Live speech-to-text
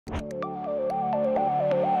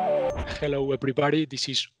Hello, everybody. This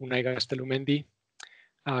is Unai Gastelumendi,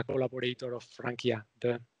 a collaborator of Rankia,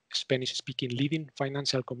 the Spanish-speaking leading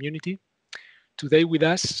financial community. Today with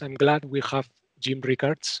us, I'm glad we have Jim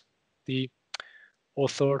Rickards, the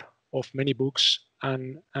author of many books,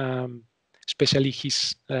 and especially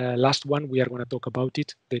his last one. We are going to talk about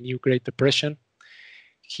it, The New Great Depression.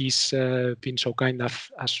 He's been so kind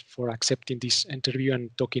as for accepting this interview and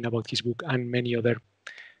talking about his book and many other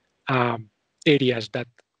areas that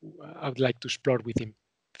I would like to explore with him.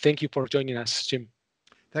 Thank you for joining us, Jim.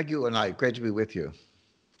 Thank you, Unai. Great to be with you.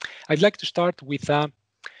 I'd like to start with a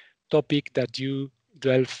topic that you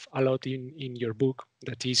delve a lot in your book,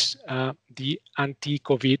 that is the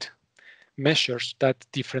anti-COVID measures that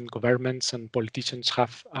different governments and politicians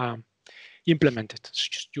have implemented.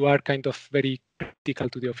 You are kind of very critical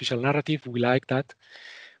to the official narrative. We like that.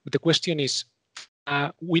 But the question is,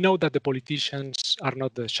 we know that the politicians are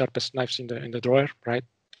not the sharpest knives in the drawer, right?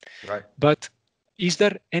 Right. But is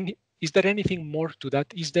there anything more to that?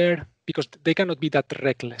 Is there, because they cannot be that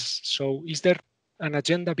reckless. So is there an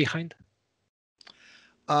agenda behind?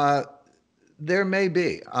 There may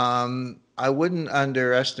be. I wouldn't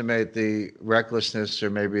underestimate the recklessness or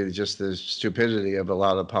maybe just the stupidity of a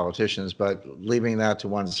lot of politicians, but leaving that to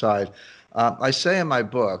one side, I say in my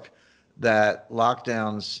book that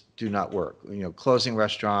lockdowns do not work. Closing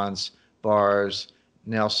restaurants, bars,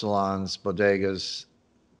 nail salons, bodegas,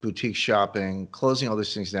 boutique shopping, closing all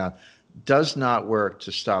these things down does not work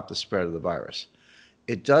to stop the spread of the virus.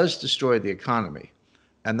 It does destroy the economy,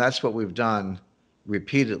 and that's what we've done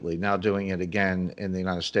repeatedly, now doing it again in the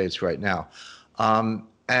United States right now.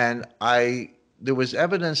 There was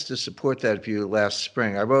evidence to support that view last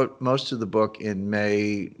spring. I wrote most of the book in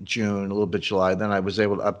May, June, a little bit July. Then I was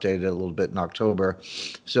able to update it a little bit in October.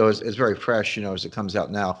 So it's very fresh, as it comes out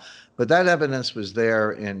now. But that evidence was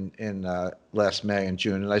there in last May and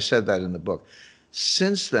June, and I said that in the book.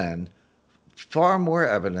 Since then, far more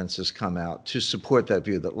evidence has come out to support that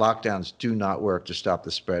view, that lockdowns do not work to stop the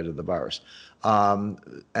spread of the virus.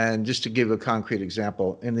 And just to give a concrete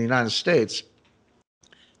example, in the United States,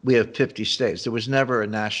 we have 50 states. There was never a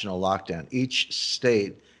national lockdown. Each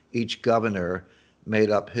state, each governor made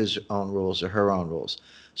up his own rules or her own rules.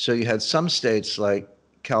 So you had some states like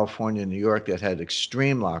California and New York that had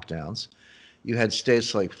extreme lockdowns. You had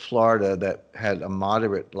states like Florida that had a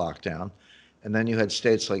moderate lockdown. And then you had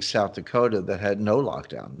states like South Dakota that had no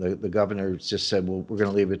lockdown. The governor just said, well, we're going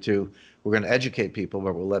to leave it to, we're going to educate people,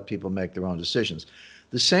 but we'll let people make their own decisions.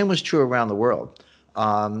 The same was true around the world.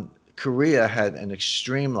 Korea had an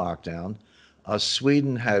extreme lockdown.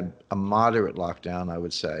 Sweden had a moderate lockdown, I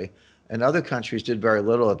would say. And other countries did very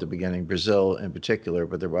little at the beginning, Brazil in particular,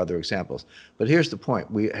 but there were other examples. But here's the point.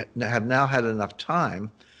 We have now had enough time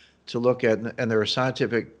to look at, and there are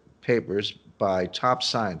scientific papers by top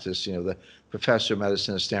scientists, the professor of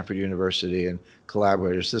medicine at Stanford University and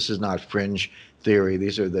collaborators. This is not fringe theory.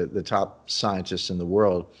 These are the top scientists in the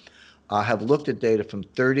world, have looked at data from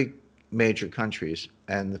 30 major countries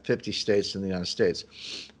and the 50 states in the United States.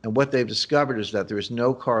 And what they've discovered is that there is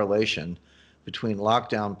no correlation between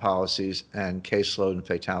lockdown policies and caseload and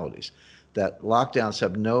fatalities, that lockdowns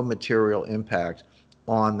have no material impact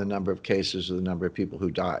on the number of cases or the number of people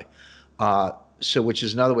who die. So which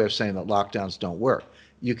is another way of saying that lockdowns don't work.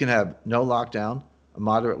 You can have no lockdown, a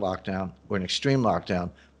moderate lockdown, or an extreme lockdown.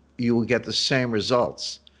 You will get the same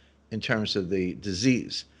results in terms of the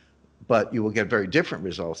disease, but you will get very different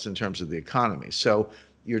results in terms of the economy. So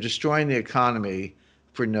you're destroying the economy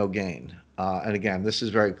for no gain. And again, this is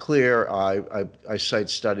very clear. I cite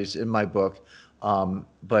studies in my book,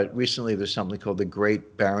 but recently there's something called the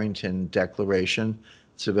Great Barrington Declaration.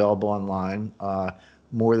 It's available online.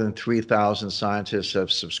 More than 3,000 scientists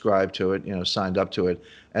have subscribed to it, signed up to it.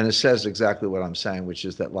 And it says exactly what I'm saying, which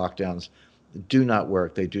is that lockdowns do not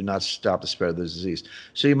work. They do not stop the spread of the disease.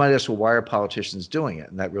 So you might ask, well, why are politicians doing it?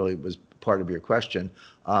 And that really was part of your question.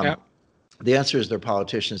 Yeah. The answer is they're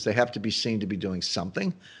politicians. They have to be seen to be doing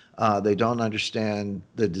something. They don't understand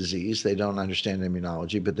the disease. They don't understand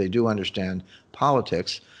immunology, but they do understand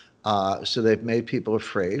politics. So they've made people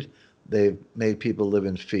afraid. They've made people live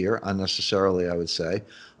in fear unnecessarily, I would say.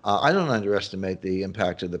 I don't underestimate the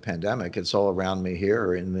impact of the pandemic. It's all around me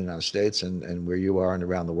here in the United States and where you are and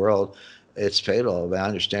around the world. It's fatal. I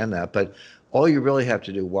understand that. But all you really have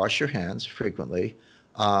to do, wash your hands frequently,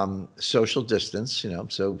 social distance,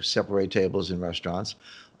 so separate tables in restaurants,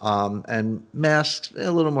 and masks,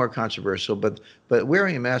 a little more controversial, but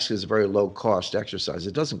wearing a mask is a very low cost exercise.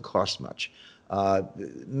 It doesn't cost much.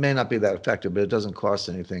 It may not be that effective, but it doesn't cost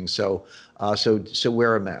anything. So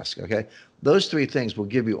wear a mask, okay? Those three things will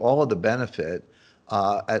give you all of the benefit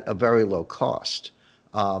at a very low cost.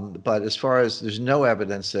 But as far as there's no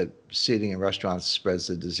evidence that seating in restaurants spreads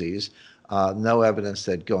the disease, no evidence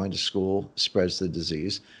that going to school spreads the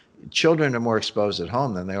disease. Children are more exposed at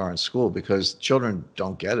home than they are in school because children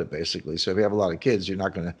don't get it, basically. So if you have a lot of kids, you're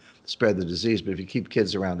not going to spread the disease. But if you keep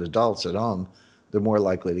kids around adults at home, they're more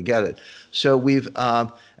likely to get it. So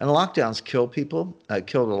and lockdowns kill people,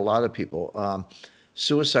 killed a lot of people.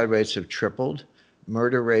 Suicide rates have tripled.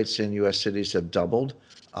 Murder rates in U.S. cities have doubled.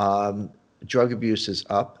 Drug abuse is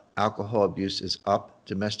up. Alcohol abuse is up.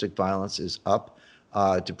 Domestic violence is up.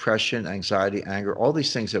 Depression, anxiety, anger, all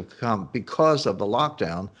these things have come because of the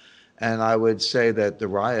lockdown. And I would say that the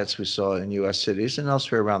riots we saw in U.S. cities and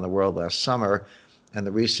elsewhere around the world last summer, and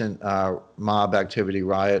the recent mob activity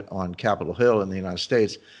riot on Capitol Hill in the United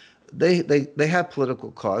States, they have political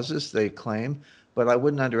causes, they claim, but I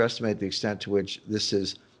wouldn't underestimate the extent to which this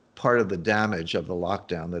is part of the damage of the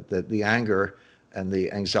lockdown, that the anger and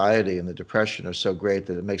the anxiety and the depression are so great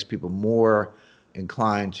that it makes people more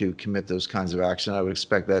inclined to commit those kinds of acts, and I would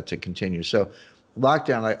expect that to continue. So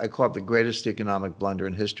lockdown, I call it the greatest economic blunder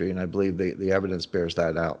in history, and I believe the evidence bears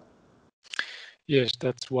that out. Yes,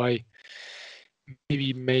 that's why maybe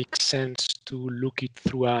it makes sense to look it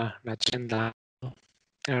through an agenda. I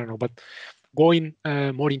don't know, but going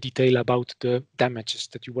more in detail about the damages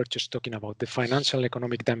that you were just talking about, the financial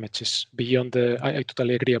economic damages beyond I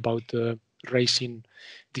totally agree about the raising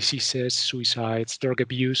diseases, suicides, drug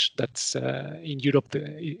abuse. That's in Europe,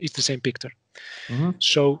 it's the same picture. Mm-hmm.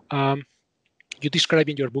 So you describe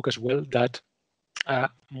in your book as well that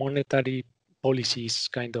monetary policy is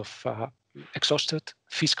kind of exhausted.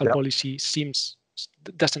 Fiscal policy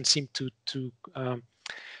doesn't seem to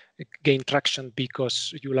gain traction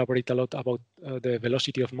because you elaborate a lot about the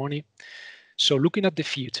velocity of money. So looking at the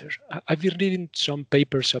future, I've been reading some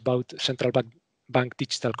papers about central bank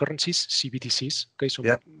digital currencies, CBDCs, okay, some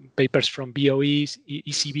papers from BOE,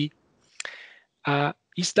 ECB.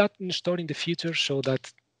 Is that in store in the future so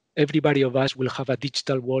that everybody of us will have a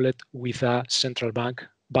digital wallet with a central bank,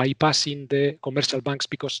 bypassing the commercial banks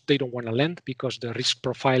because they don't want to lend, because the risk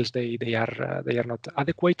profiles they are not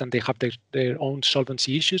adequate and they have their own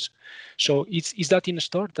solvency issues? So is that in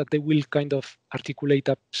store, that they will kind of articulate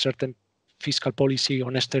a certain fiscal policy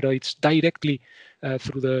on steroids directly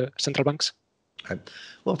through the central banks?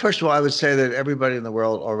 Well, first of all, I would say that everybody in the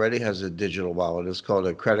world already has a digital wallet. It's called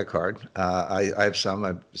a credit card. I have some.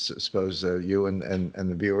 I suppose you and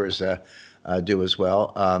the viewers do as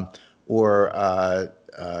well. Or an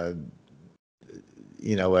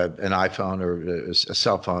iPhone or a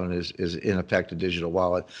cell phone is in effect a digital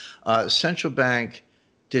wallet. Central bank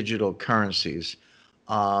digital currencies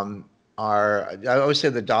I always say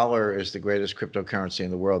the dollar is the greatest cryptocurrency in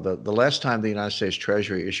the world. The last time the United States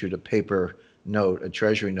Treasury issued a paper note, a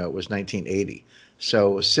treasury note, was 1980.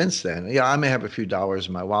 So since then, I may have a few dollars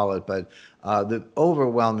in my wallet, but the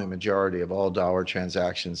overwhelming majority of all dollar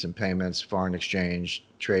transactions and payments, foreign exchange,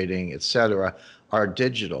 trading, etc., are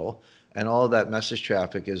digital, and all of that message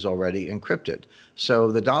traffic is already encrypted.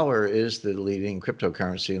 So the dollar is the leading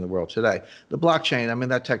cryptocurrency in the world today. The blockchain, I mean,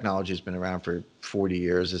 that technology has been around for 40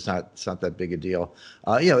 years. It's not that big a deal.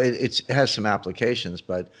 It has some applications,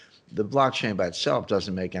 but the blockchain by itself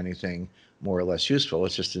doesn't make anything more or less useful.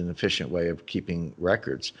 It's just an efficient way of keeping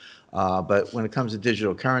records. But when it comes to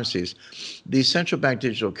digital currencies, these central bank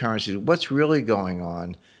digital currencies, what's really going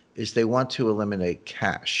on is they want to eliminate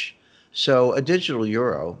cash. So a digital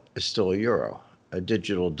euro is still a euro. A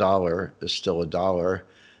digital dollar is still a dollar.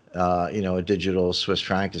 A digital Swiss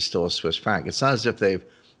franc is still a Swiss franc. It's not as if they've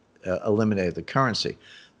eliminated the currency.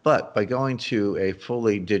 But by going to a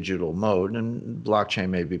fully digital mode, and blockchain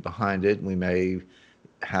may be behind it, we may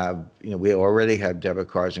have, we already have debit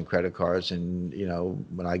cards and credit cards, and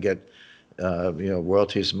when I get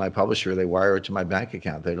royalties from my publisher, they wire it to my bank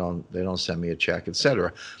account. They don't send me a check,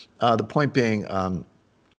 etc. The point being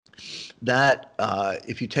that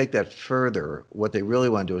if you take that further, what they really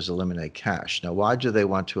want to do is eliminate cash. Now, why do they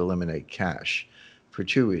want to eliminate cash? For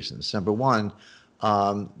two reasons. Number one,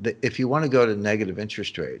 if you want to go to negative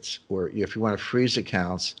interest rates, or if you want to freeze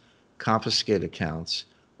accounts, confiscate accounts,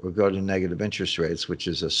 or go to negative interest rates, which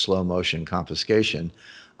is a slow motion confiscation,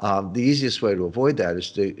 the easiest way to avoid that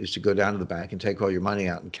is to go down to the bank and take all your money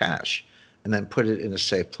out in cash and then put it in a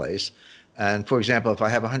safe place. And for example, if I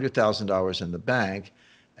have $100,000 in the bank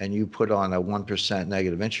and you put on a 1%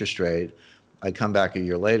 negative interest rate, I come back a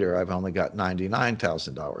year later, I've only got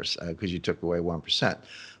 $99,000 because you took away 1%.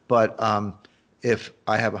 But if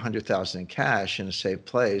I have $100,000 in cash in a safe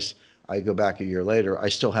place, I go back a year later, I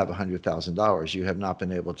still have $100,000. You have not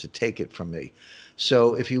been able to take it from me.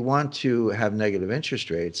 So if you want to have negative interest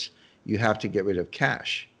rates, you have to get rid of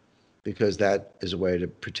cash because that is a way to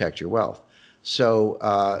protect your wealth. So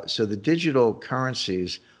the digital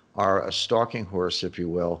currencies are a stalking horse, if you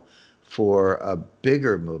will, for a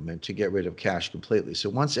bigger movement to get rid of cash completely. So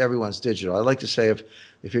once everyone's digital, I like to say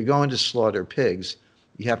if you're going to slaughter pigs,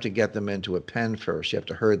 you have to get them into a pen first. You have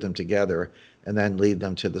to herd them together and then lead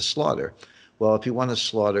them to the slaughter. Well, if you want to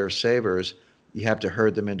slaughter savers, you have to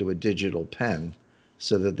herd them into a digital pen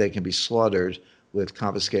so that they can be slaughtered with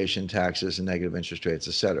confiscation, taxes, and negative interest rates,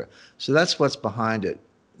 et cetera. So that's what's behind it,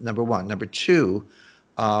 number one. Number two,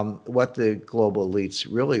 what the global elites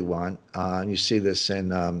really want, and you see this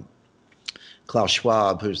in Klaus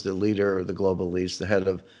Schwab, who's the leader of the global elites,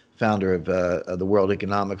 the founder of the World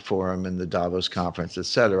Economic Forum and the Davos Conference, et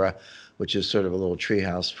cetera, which is sort of a little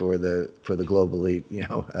treehouse for the global elite,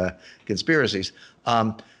 conspiracies.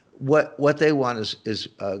 What they want is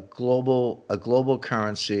a global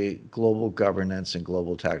currency, global governance, and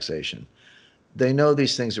global taxation. They know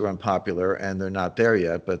these things are unpopular and they're not there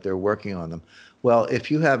yet, but they're working on them. Well, if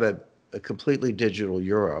you have a completely digital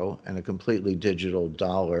euro and a completely digital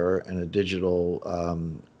dollar and a digital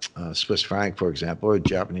Swiss franc, for example, or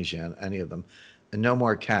Japanese yen, any of them, and no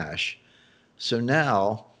more cash. So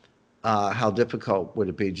now, how difficult would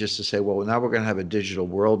it be just to say, well, now we're going to have a digital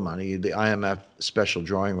world money? The IMF special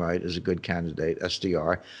drawing right is a good candidate,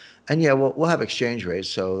 SDR. And yeah, we'll have exchange rates,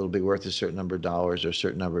 so it'll be worth a certain number of dollars or a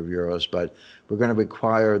certain number of euros, but we're going to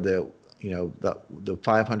require the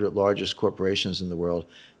 500 largest corporations in the world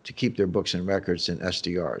to keep their books and records in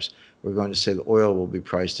SDRs. We're going to say the oil will be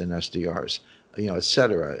priced in SDRs, et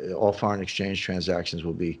cetera. All foreign exchange transactions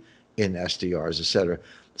will be in SDRs, et cetera.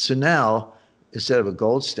 So now, instead of a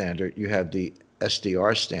gold standard, you have the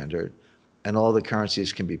SDR standard, and all the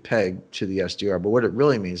currencies can be pegged to the SDR. But what it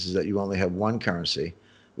really means is that you only have one currency,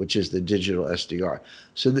 which is the digital SDR.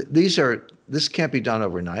 So this can't be done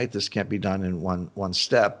overnight. This can't be done in one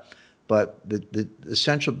step. But the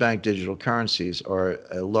central bank digital currencies are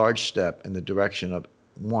a large step in the direction of,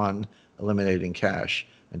 one, eliminating cash,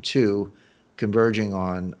 and two, converging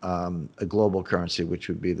on a global currency, which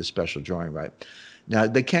would be the special drawing right. Now,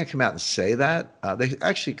 they can't come out and say that. They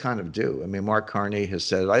actually kind of do. I mean, Mark Carney has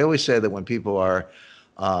said it. I always say that when people are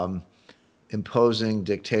imposing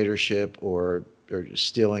dictatorship or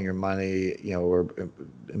stealing your money, or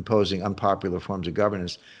imposing unpopular forms of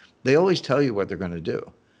governance, they always tell you what they're going to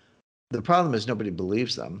do. The problem is nobody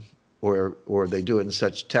believes them, or they do it in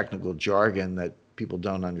such technical jargon that people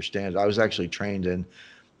don't understand. I was actually trained in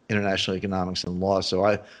international economics and law,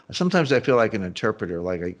 so sometimes I feel like an interpreter.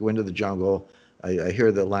 Like I go into the jungle, I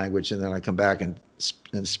hear the language, and then I come back and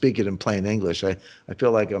speak it in plain English. I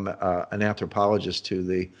feel like I'm an anthropologist to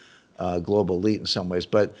the global elite in some ways,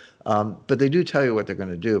 but they do tell you what they're going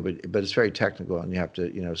to do, but it's very technical, and you have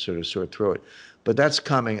to sort of sort through it. But that's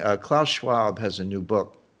coming. Klaus Schwab has a new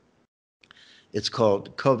book. It's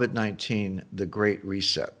called COVID-19: The Great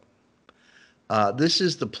Reset. This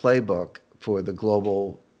is the playbook for the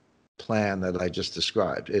global plan that I just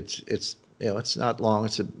described. It's not long.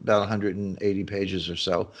 It's about 180 pages or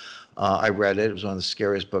so. I read it. It was one of the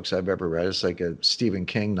scariest books I've ever read. It's like a Stephen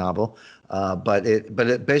King novel, but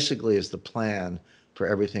it basically is the plan for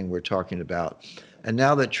everything we're talking about. And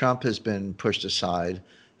now that Trump has been pushed aside,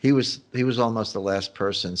 he was almost the last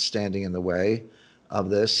person standing in the way of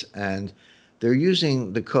this, and they're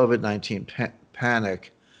using the COVID-19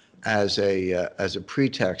 panic as a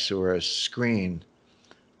pretext or a screen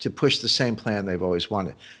to push the same plan they've always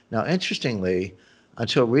wanted. Now, interestingly,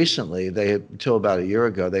 until recently, until about a year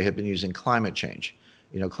ago, they had been using climate change.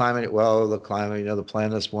 The climate, the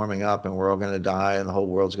planet's warming up and we're all going to die and the whole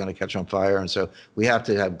world's going to catch on fire. And so we have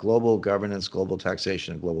to have global governance, global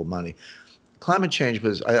taxation, and global money. Climate change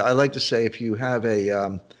was, I like to say, if you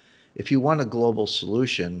want a global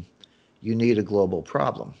solution, you need a global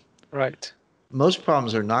problem. Right. Most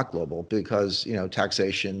problems are not global because,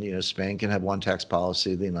 taxation, Spain can have one tax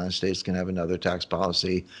policy, the United States can have another tax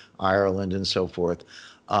policy, Ireland and so forth.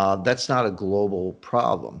 That's not a global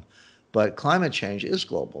problem. But climate change is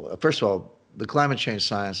global. First of all, the climate change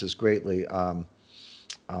science is greatly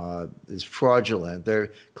is fraudulent.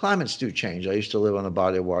 Climates do change. I used to live on a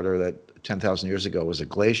body of water that 10,000 years ago was a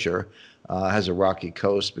glacier, has a rocky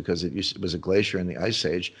coast because it was a glacier in the Ice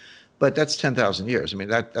Age. But that's 10,000 years. I mean,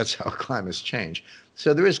 that's how climates change.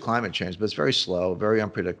 So there is climate change, but it's very slow, very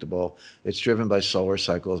unpredictable. It's driven by solar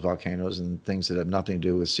cycles, volcanoes, and things that have nothing to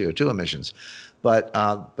do with CO2 emissions. But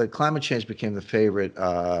climate change became the favorite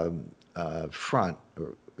front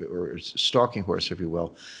or stalking horse, if you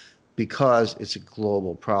will, because it's a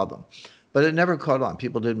global problem. But it never caught on.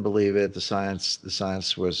 People didn't believe it. The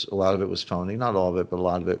science was, a lot of it was phony. Not all of it, but a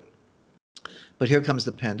lot of it. But here comes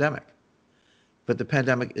the pandemic. But the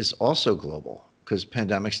pandemic is also global because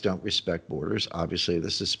pandemics don't respect borders. Obviously,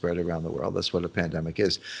 this is spread around the world. That's what a pandemic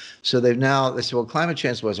is. So they said, well, climate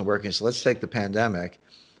change wasn't working, so let's take the pandemic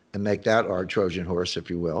and make that our Trojan horse, if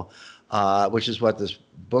you will, which is what this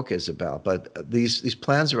book is about. But these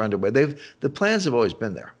plans are underway. The plans have always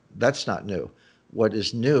been there. That's not new. What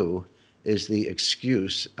is new is the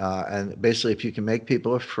excuse, and basically, if you can make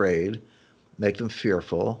people afraid, make them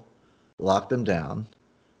fearful, lock them down,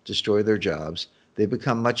 destroy their jobs, they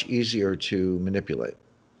become much easier to manipulate.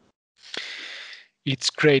 It's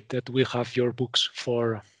great that we have your books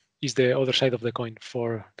is the other side of the coin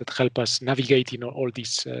that help us navigate all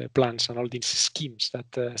these plans and all these schemes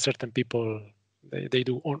that certain people they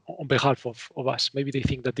do on behalf of us. Maybe they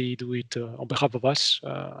think that they do it on behalf of us,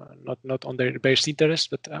 not on their best interest,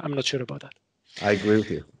 but I'm not sure about that. I agree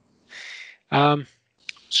with you.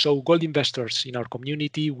 So gold investors in our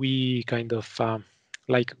community, we kind of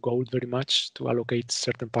like gold very much to allocate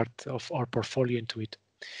certain part of our portfolio into it.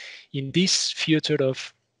 In this future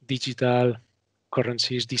of digital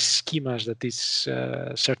currencies, these schemas that these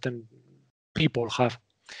certain people have,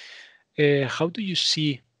 how do you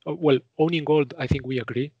see, well, owning gold, I think we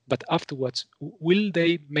agree, but afterwards, will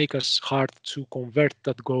they make us hard to convert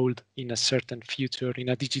that gold in a certain future, in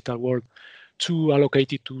a digital world, to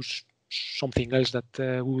allocate it to something else that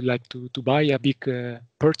we would like to buy, a big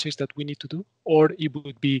purchase that we need to do, or it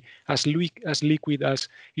would be as liquid as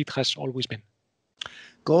it has always been?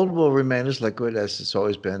 Gold will remain as liquid as it's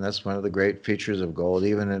always been. That's one of the great features of gold,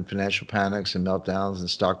 even in financial panics and meltdowns and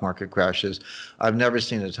stock market crashes. I've never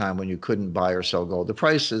seen a time when you couldn't buy or sell gold. The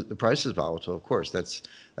price is volatile, of course. That's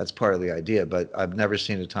part of the idea. But I've never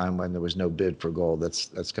seen a time when there was no bid for gold.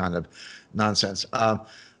 That's kind of nonsense.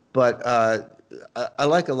 But I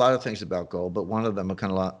like a lot of things about gold. But one of them are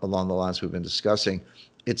kind of along the lines we've been discussing.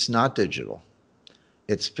 It's not digital.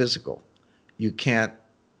 It's physical. You can't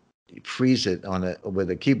freeze it with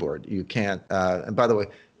a keyboard. You can't. And by the way,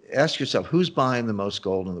 ask yourself, who's buying the most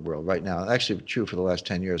gold in the world right now? Actually, true for the last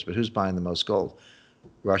 10 years, but who's buying the most gold?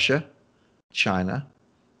 Russia, China,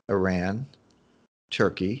 Iran,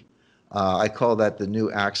 Turkey. I call that the new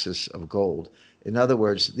axis of gold. In other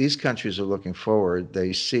words, these countries are looking forward.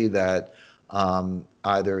 They see that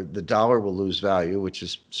either the dollar will lose value, which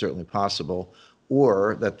is certainly possible,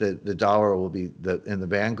 or that the dollar will be in the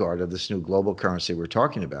vanguard of this new global currency we're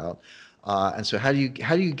talking about. And so how do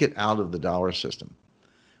you get out of the dollar system?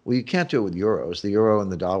 Well, you can't do it with euros. The euro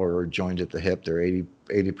and the dollar are joined at the hip. They're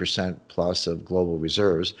 80% plus of global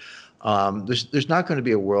reserves. There's not going to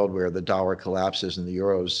be a world where the dollar collapses and the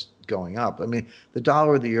euro's going up. I mean, the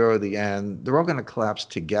dollar, the euro, the yen, they're all going to collapse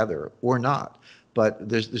together or not. But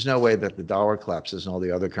there's no way that the dollar collapses and all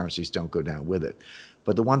the other currencies don't go down with it.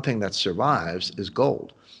 But the one thing that survives is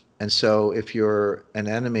gold. And so if you're an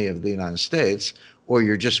enemy of the United States, or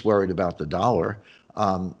you're just worried about the dollar,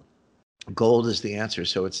 gold is the answer.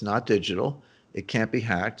 So it's not digital. It can't be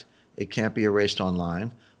hacked. It can't be erased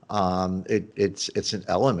online. It's an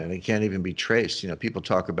element. It can't even be traced. People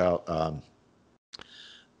talk about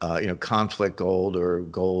conflict gold or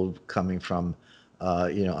gold coming from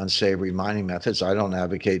unsavory mining methods. I don't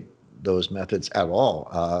advocate those methods at all.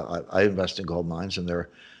 I invest in gold mines, and they're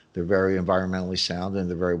very environmentally sound and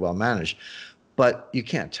they're very well managed. But you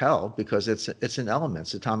can't tell because it's an element.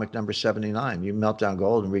 It's atomic number 79. You melt down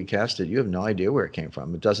gold and recast it, you have no idea where it came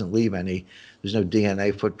from. It doesn't leave there's no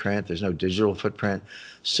DNA footprint, there's no digital footprint.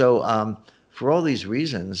 So for all these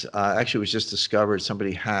reasons, actually it was just discovered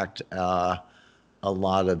somebody hacked a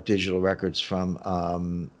lot of digital records from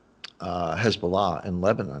Hezbollah in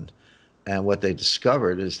Lebanon. And what they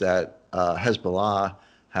discovered is that Hezbollah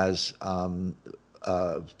has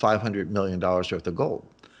 $500 million worth of gold.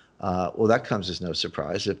 Well, that comes as no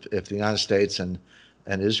surprise. If the United States and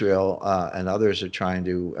Israel and others are trying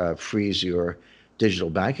to freeze your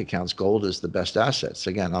digital bank accounts, gold is the best assets.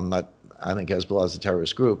 Again, I think Hezbollah is a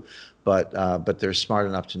terrorist group, but they're smart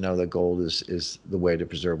enough to know that gold is the way to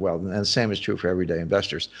preserve wealth. And the same is true for everyday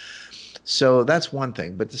investors. So that's one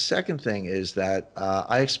thing. But the second thing is that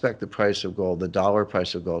I expect the price of gold, the dollar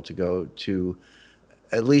price of gold, to go to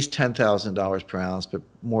at least $10,000 per ounce, but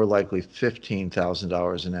more likely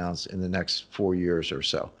 $15,000 an ounce in the next 4 years or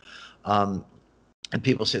so. And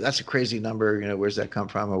people say that's a crazy number. Where's that come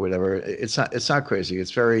from or whatever? It's not crazy.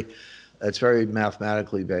 It's very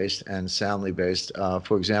mathematically based and soundly based.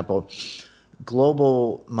 For example,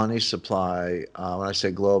 global money supply, when I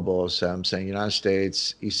say global, so I'm saying United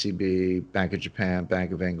States, ECB, Bank of Japan,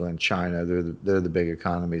 Bank of England, China, they're the big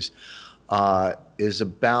economies, is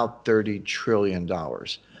about $30 trillion.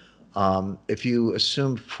 If you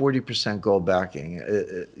assume 40% gold backing,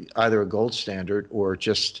 either a gold standard or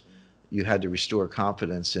just you had to restore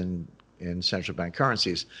confidence in central bank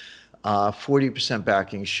currencies, 40%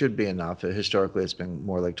 backing should be enough. Historically, it's been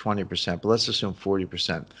more like 20%, but let's assume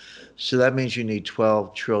 40%. So that means you need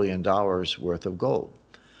 $12 trillion worth of gold.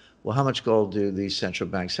 Well, how much gold do these central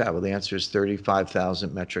banks have? Well, the answer is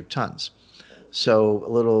 35,000 metric tons. So a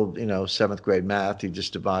little, seventh grade math, you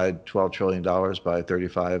just divide $12 trillion by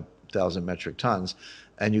 35,000 metric tons,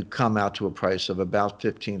 and you come out to a price of about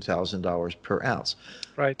 $15,000 per ounce.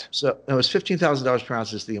 Right. So it was $15,000 per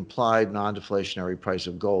ounce is the implied non-deflationary price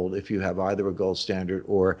of gold if you have either a gold standard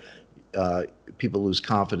or people lose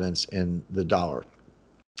confidence in the dollar.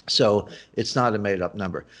 So it's not a made-up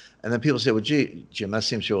number. And then people say, well, gee, Jim, that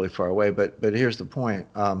seems really far away. But here's the point.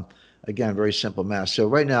 Again, very simple math. So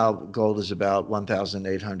right now, gold is about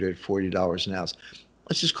 $1,840 an ounce.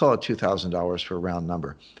 Let's just call it $2,000 for a round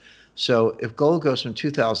number. So if gold goes from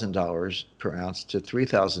 $2,000 per ounce to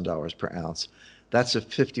 $3,000 per ounce, that's a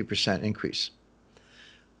 50% increase.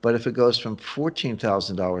 But if it goes from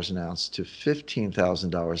 $14,000 an ounce to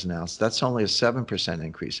 $15,000 an ounce, that's only a 7%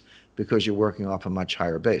 increase because you're working off a much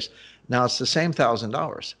higher base. Now, it's the same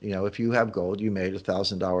 $1,000. If you have gold, you made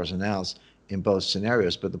 $1,000 an ounce in both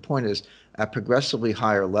scenarios. But the point is, at progressively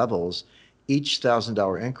higher levels, each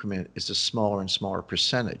 $1,000 increment is a smaller and smaller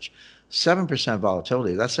percentage. 7%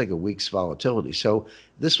 volatility, that's like a week's volatility. So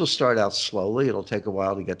this will start out slowly. It'll take a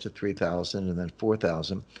while to get to 3,000 and then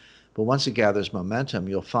 4,000. But once it gathers momentum,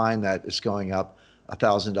 you'll find that it's going up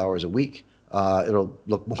 $1,000 a week. It'll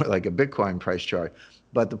look more like a Bitcoin price chart.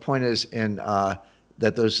 But the point is that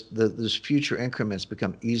those future increments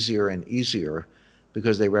become easier and easier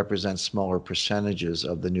because they represent smaller percentages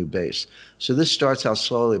of the new base. So this starts out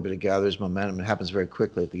slowly, but it gathers momentum. It happens very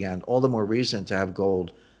quickly at the end. All the more reason to have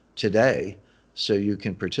gold today so you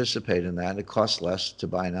can participate in that. It costs less to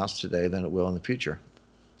buy an ounce today than it will in the future.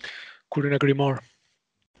 Couldn't agree more.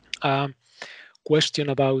 Question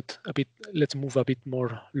about let's move a bit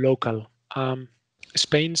more local.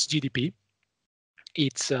 Spain's GDP,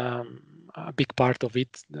 it's a big part of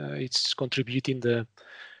it. It's contributing the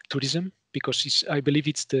tourism because I believe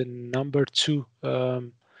it's the number 2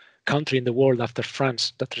 country in the world after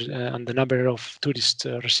France and the number of tourists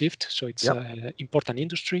received. So it's an important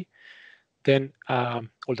industry. Then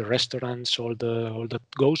all the restaurants, all that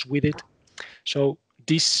goes with it. So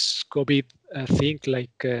this COVID thing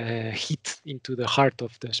hit into the heart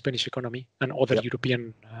of the Spanish economy and other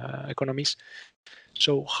European economies.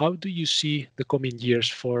 So how do you see the coming years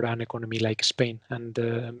for an economy like Spain and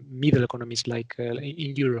middle economies like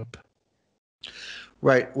in Europe?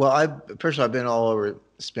 Right. Well, first of all, I've been all over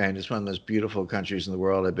Spain. It's one of the most beautiful countries in the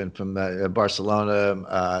world. I've been from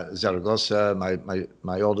Barcelona, Zaragoza.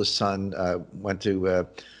 My oldest son went to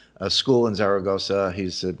a school in Zaragoza.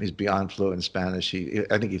 He's beyond fluent in Spanish.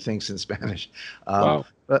 I think he thinks in Spanish. Wow.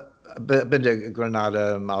 But I've been to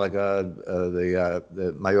Granada, Malaga,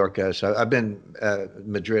 the Mallorca. So I've been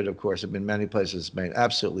Madrid, of course. I've been many places in Spain.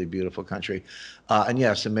 Absolutely beautiful country, and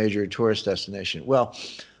yes, a major tourist destination. Well,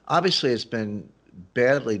 obviously, it's been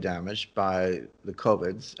badly damaged by the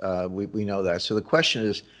COVIDs. We know that. So the question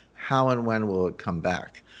is, how and when will it come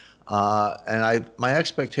back? And my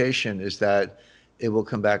expectation is that it will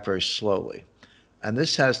come back very slowly. And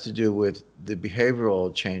this has to do with the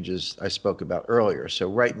behavioral changes I spoke about earlier. So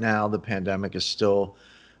right now, the pandemic is still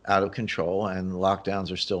out of control and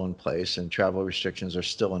lockdowns are still in place and travel restrictions are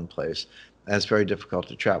still in place. And it's very difficult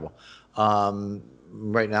to travel.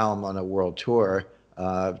 Right now, I'm on a world tour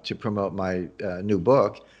to promote my new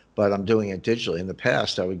book, but I'm doing it digitally. In the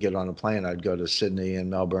past, I would get on a plane. I'd go to Sydney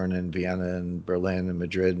and Melbourne and Vienna and Berlin and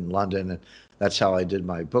Madrid and London. And that's how I did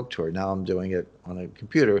my book tour. Now I'm doing it on a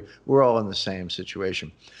computer. We're all in the same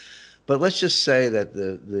situation. But let's just say that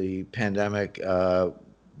the pandemic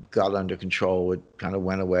got under control. It kind of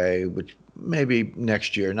went away, which maybe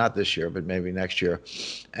next year, not this year, but maybe next year,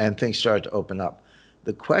 and things started to open up.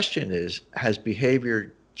 The question is, has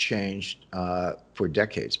behavior changed for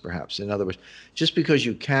decades, perhaps? In other words, just because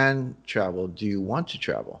you can travel, do you want to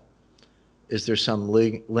travel? Is there some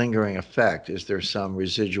lingering effect? Is there some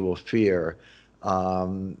residual fear?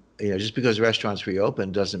 Just because restaurants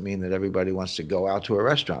reopen doesn't mean that everybody wants to go out to a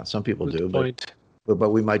restaurant. Some people do, but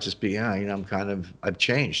we might just be, I've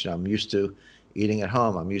changed. I'm used to eating at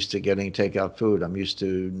home. I'm used to getting takeout food. I'm used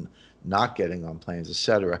to not getting on planes,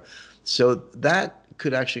 etc. So that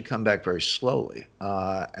could actually come back very slowly.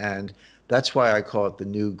 And that's why I call it the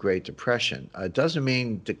new Great Depression. It doesn't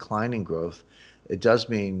mean declining growth. It does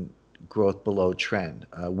mean growth below trend,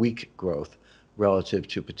 weak growth relative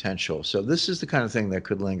to potential. So this is the kind of thing that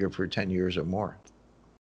could linger for 10 years or more.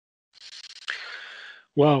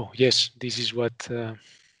 Wow, yes, this is what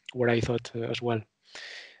I thought as well.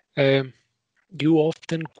 Um, you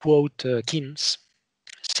often quote Keynes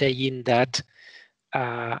saying that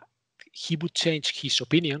uh, he would change his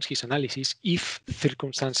opinions, his analysis, if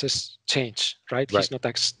circumstances change, right? Right. He's not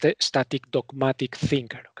a static, dogmatic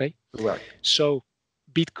thinker, okay? Correct. So,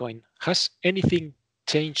 Bitcoin, has anything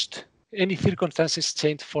changed? Any circumstances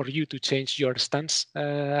changed for you to change your stance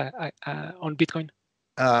on Bitcoin?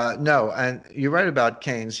 No, and you're right about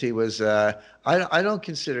Keynes. He was. I don't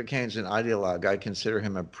consider Keynes an ideologue. I consider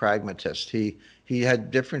him a pragmatist. He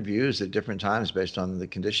had different views at different times based on the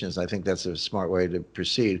conditions. I think that's a smart way to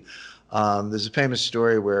proceed. There's a famous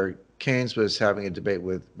story where Keynes was having a debate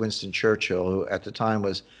with Winston Churchill, who at the time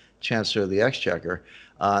was Chancellor of the Exchequer.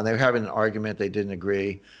 And they were having an argument. They didn't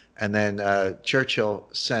agree, and then Churchill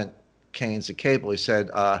sent Keynes a cable. He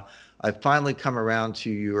said, "I've finally come around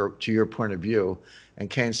to your point of view." And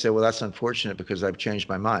Keynes said, "Well, that's unfortunate because I've changed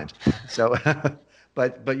my mind." So,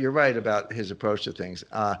 but you're right about his approach to things.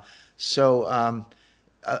 I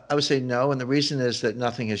would say no, and the reason is that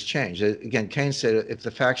nothing has changed. Again, Keynes said, "If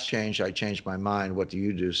the facts change, I change my mind. What do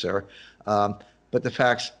you do, sir?" But the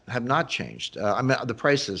facts have not changed. I mean, the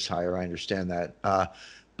price is higher. I understand that,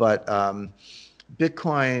 but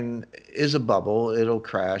Bitcoin is a bubble. It'll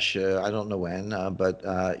crash. I don't know when, but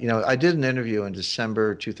I did an interview in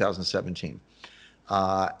December 2017.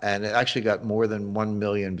 And it actually got more than 1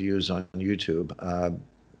 million views on YouTube,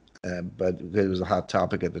 but it was a hot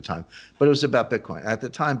topic at the time. But it was about Bitcoin. At the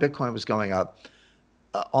time, Bitcoin was going up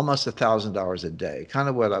almost $1,000 a day, kind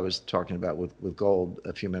of what I was talking about with gold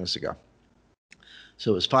a few minutes ago.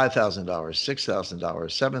 So it was $5,000, $6,000,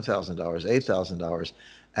 $7,000, $8,000.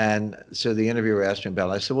 And so the interviewer asked me about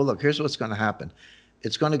it. I said, well, look, here's what's going to happen.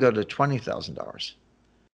 It's going to go to $20,000,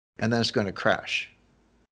 and then it's going to crash.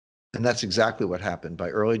 And that's exactly what happened. By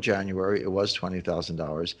early January, it was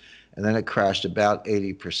 $20,000, and then it crashed about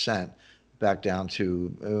 80% back down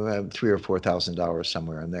to $3,000 or $4,000,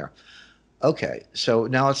 somewhere in there. Okay, so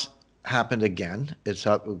now it's happened again. It's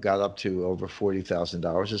up, it got up to over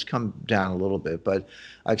 $40,000. It's come down a little bit, but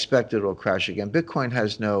I expect it'll crash again. Bitcoin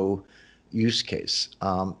has no use case,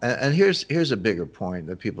 and here's a bigger point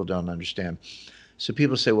that people don't understand. So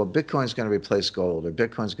people say, well, Bitcoin's going to replace gold, or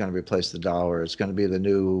Bitcoin's going to replace the dollar. It's going to be the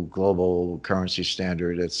new global currency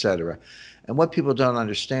standard, et cetera. And what people don't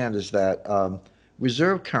understand is that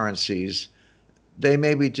reserve currencies, they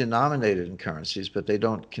may be denominated in currencies, but they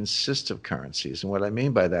don't consist of currencies. And what I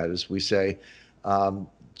mean by that is we say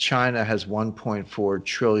China has $1.4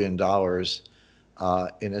 trillion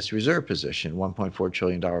in its reserve position, $1.4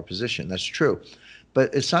 trillion position. That's true.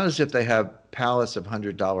 But it's not as if they have pallets of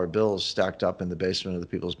 $100 bills stacked up in the basement of the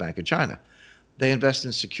People's Bank of China. They invest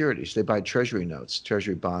in securities. They buy treasury notes,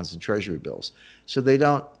 treasury bonds, and treasury bills. So they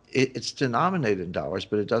don't, it's denominated in dollars,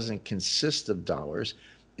 but it doesn't consist of dollars.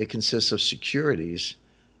 It consists of securities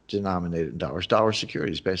denominated in dollars. Dollar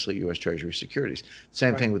securities, basically U.S. Treasury securities.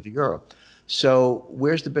 Same thing with the euro. So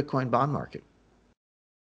where's the Bitcoin bond market?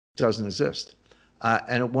 It doesn't exist.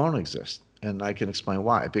 And it won't exist. And I can explain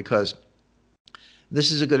why. Because this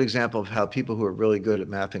is a good example of how people who are really good at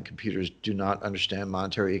math and computers do not understand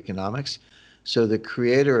monetary economics. So the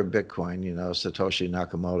creator of Bitcoin, Satoshi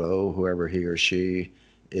Nakamoto, whoever he or she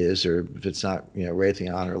is, or if it's not,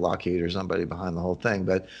 Raytheon or Lockheed or somebody behind the whole thing,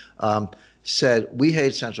 but said, we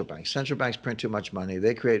hate central banks. Central banks print too much money.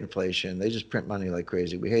 They create inflation. They just print money like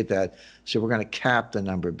crazy. We hate that. So we're going to cap the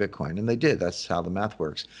number of Bitcoin. And they did. That's how the math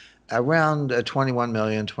works. Around 21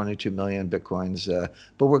 million, 22 million Bitcoins,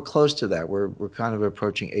 but we're close to that. We're kind of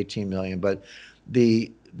approaching 18 million. But the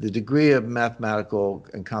degree of mathematical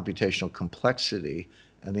and computational complexity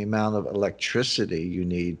and the amount of electricity you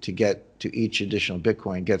need to get to each additional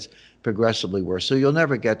Bitcoin gets progressively worse. So you'll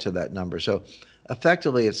never get to that number. So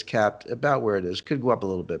effectively, it's capped about where it is. Could go up a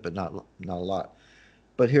little bit, but not a lot.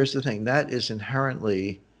 But here's the thing: that is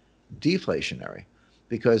inherently deflationary,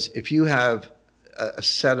 because if you have a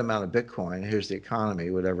set amount of Bitcoin, here's the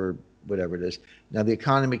economy, whatever it is. Now the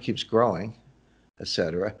economy keeps growing, et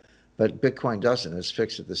cetera, but Bitcoin doesn't. It's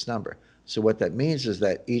fixed at this number. So what that means is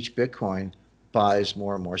that each Bitcoin buys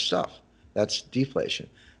more and more stuff. That's deflation.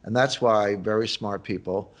 And that's why very smart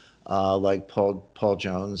people like Paul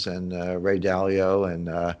Jones and Ray Dalio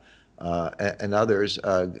and others,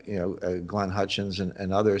 Glenn Hutchins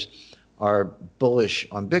and others are bullish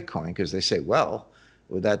on Bitcoin, because they say, well,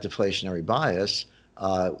 with that deflationary bias,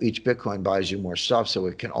 each Bitcoin buys you more stuff, so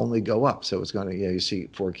it can only go up. So it's going to, you see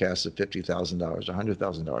forecasts of $50,000,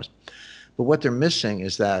 $100,000. But what they're missing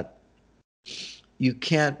is that you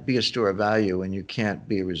can't be a store of value and you can't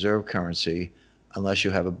be a reserve currency unless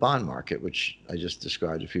you have a bond market, which I just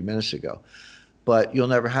described a few minutes ago. but you'll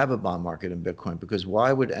never have a bond market in Bitcoin because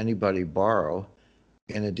why would anybody borrow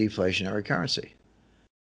in a deflationary currency?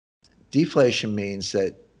 Deflation means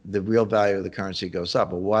that the real value of the currency goes up.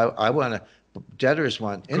 But why I want to debtors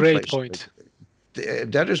want Great inflation. point.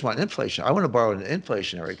 Debtors want inflation. I want to borrow an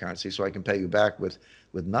inflationary currency so I can pay you back with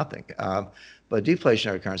nothing. But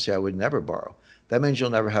deflationary currency, I would never borrow. That means you'll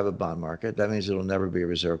never have a bond market. That means it'll never be a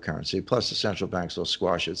reserve currency. Plus, the central banks will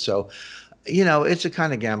squash it. So, it's a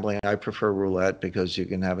kind of gambling. I prefer roulette because you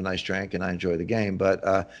can have a nice drink and I enjoy the game. But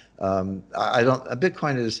I don't.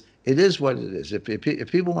 Bitcoin is what it is. If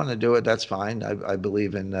people want to do it, that's fine. I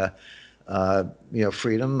believe in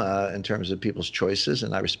freedom in terms of people's choices,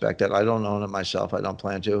 and I respect that. I don't own it myself. I don't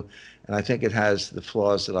plan to, and I think it has the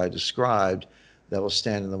flaws that I described that will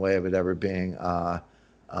stand in the way of it ever being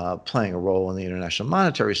playing a role in the international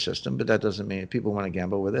monetary system. But that doesn't mean if people want to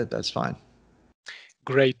gamble with it, that's fine.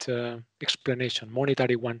 Great explanation,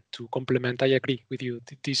 monetary one to complement. I agree with you.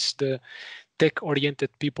 The tech-oriented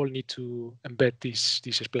people need to embed this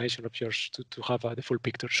explanation of yours to have the full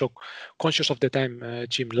picture. So, conscious of the time,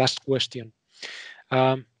 Jim, last question.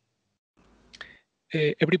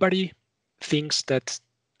 Everybody thinks that,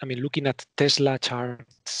 looking at Tesla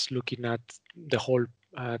charts, looking at the whole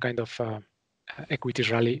kind of equities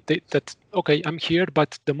rally, that okay, I'm here,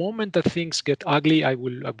 but the moment that things get ugly, I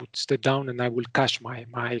would step down and I will cash my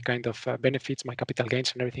kind of benefits, my capital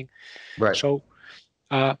gains and everything. Right. So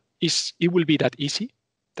it will be that easy?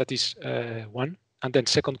 That is one. And then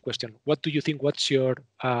second question, what do you think? What's your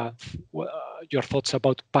thoughts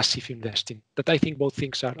about passive investing? That I think both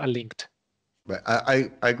things are linked. Right. I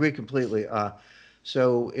agree completely.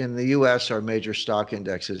 So in the U.S., our major stock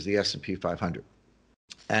index is the S&P 500.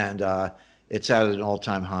 And it's at an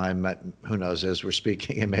all-time high. Who knows, as we're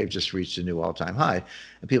speaking, it may have just reached a new all-time high.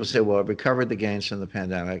 And people say, well, it recovered the gains from the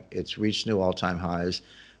pandemic. It's reached new all-time highs.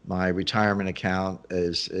 My retirement account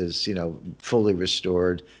is fully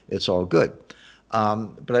restored. It's all good.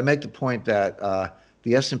 But I make the point that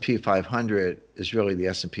the S&P 500 is really the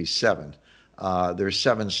S&P 7. There's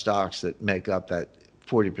 7 stocks that make up that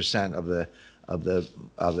 40% of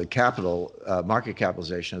the capital market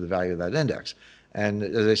capitalization of the value of that index. And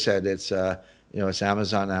as I said, it's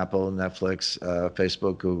Amazon, Apple, Netflix,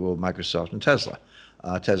 Facebook, Google, Microsoft, and Tesla.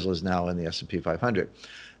 Tesla is now in the S&P 500.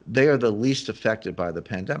 They are the least affected by the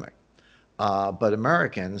pandemic. But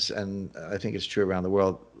Americans, and I think it's true around the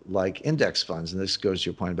world, like index funds, and this goes to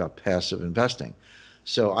your point about passive investing.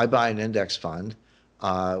 So I buy an index fund.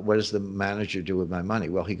 What does the manager do with my money?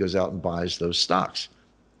 Well, he goes out and buys those stocks.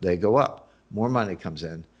 They go up. More money comes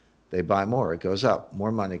in. They buy more, it goes up.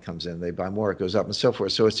 More money comes in, they buy more, it goes up, and so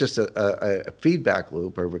forth. So it's just a feedback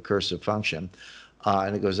loop or recursive function,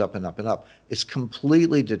 and it goes up and up and up. It's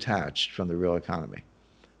completely detached from the real economy.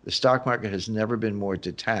 The stock market has never been more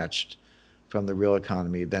detached from the real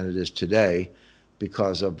economy than it is today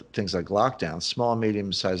because of things like lockdowns. Small and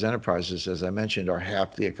medium-sized enterprises, as I mentioned, are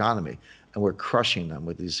half the economy, and we're crushing them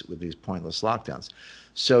with these pointless lockdowns.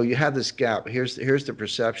 So you have this gap. Here's the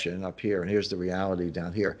perception up here, and here's the reality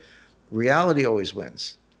down here. Reality always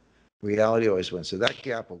wins. Reality always wins. So that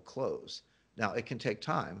gap will close. Now, it can take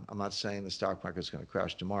time. I'm not saying the stock market is going to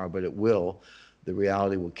crash tomorrow, but it will. The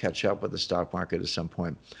reality will catch up with the stock market at some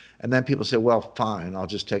point. And then people say, well, fine, I'll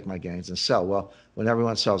just take my gains and sell. Well, when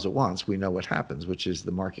everyone sells at once, we know what happens, which is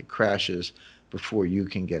the market crashes before you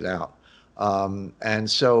can get out.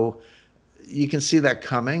 And so you can see that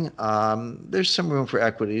coming. There's some room for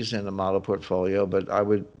equities in a model portfolio, but I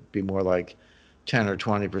would be more like 10 or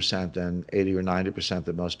 20% than 80 or 90%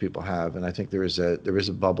 that most people have. And I think there is a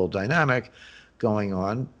bubble dynamic going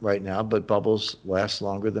on right now, but bubbles last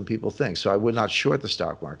longer than people think. So I would not short the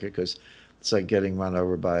stock market because it's like getting run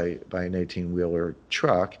over by an 18-wheeler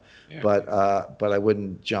truck. Yeah. But I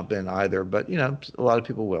wouldn't jump in either. But a lot of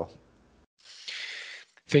people will.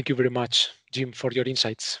 Thank you very much, Jim, for your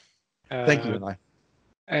insights. Thank you, Eli.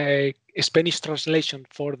 A Spanish translation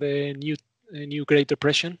for the new Great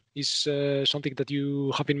Depression is something that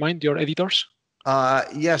you have in mind, your editors?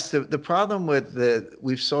 Yes, the problem with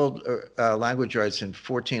we've sold language rights in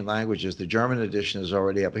 14 languages. The German edition is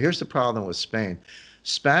already up. But here's the problem with Spain.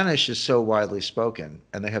 Spanish is so widely spoken,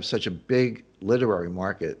 and they have such a big literary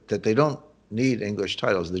market that they don't need English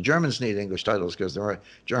titles. The Germans need English titles because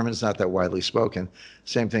German's not that widely spoken.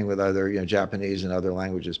 Same thing with other Japanese and other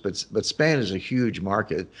languages. But Spain is a huge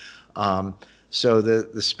market. So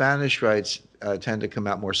the Spanish rights tend to come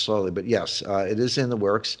out more slowly. But yes, it is in the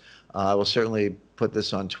works. I will certainly put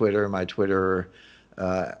this on Twitter. My Twitter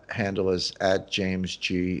handle is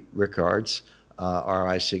 @JamesG Rickards.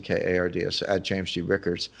 Rickards, at James G.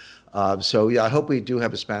 Rickards. So yeah, I hope we do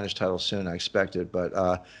have a Spanish title soon. I expect it,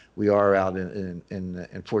 but we are out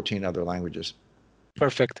in 14 other languages.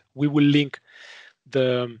 Perfect. We will link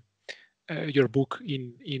the your book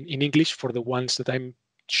in English for the ones that I'm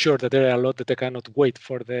sure that there are a lot that they cannot wait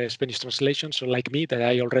for the Spanish translation. So like me, that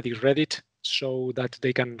I already read it, so that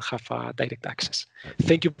they can have direct access.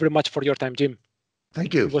 Thank you very much for your time, Jim.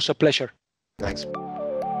 Thank you. It was a pleasure. Thanks.